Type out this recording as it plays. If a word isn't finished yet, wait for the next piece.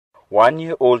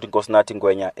1-year-old Nkosinathi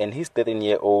Ngwenya and his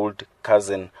 13-year-old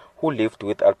cousin who lived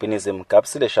with albinism,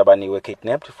 Gabsile Shabani, were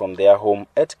kidnapped from their home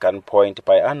at gunpoint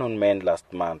by unknown men last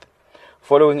month.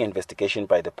 Following investigation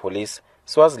by the police,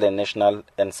 Swaziland National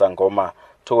and Sangoma,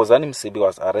 Thokozani Msibi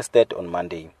was arrested on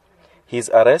Monday. His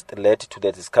arrest led to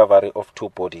the discovery of 2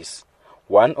 bodies.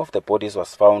 One of the bodies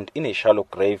was found in a shallow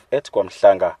grave at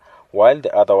Mpumalanga, while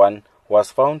the other one was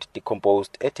found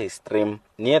decomposed at a stream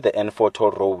near the N4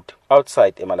 toll road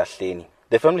outside Emalahleni.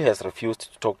 The family has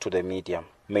refused to talk to the media.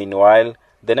 Meanwhile,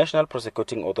 the National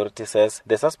Prosecuting Authority says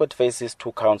the suspect faces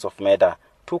 2 counts of murder,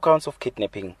 2 counts of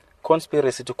kidnapping,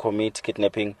 conspiracy to commit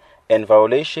kidnapping, and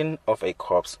violation of a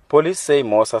corpse. Police say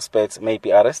more suspects may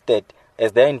be arrested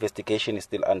as their investigation is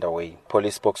still underway.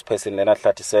 Police spokesperson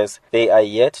Emalahleni says they are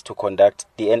yet to conduct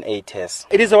DNA tests.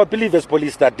 It is our belief as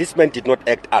police that this man did not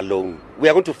act alone. We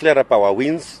are going to flare up our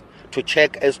wings to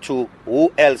check as to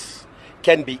who else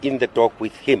can be in the dock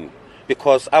with him,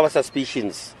 because our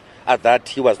suspicions are that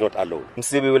he was not alone.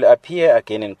 Msibi will appear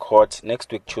again in court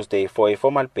next week Tuesday for a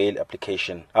formal bail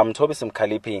application. I'm Mthobisi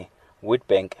Mkhaliphi,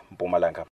 Witbank, Mpumalanga.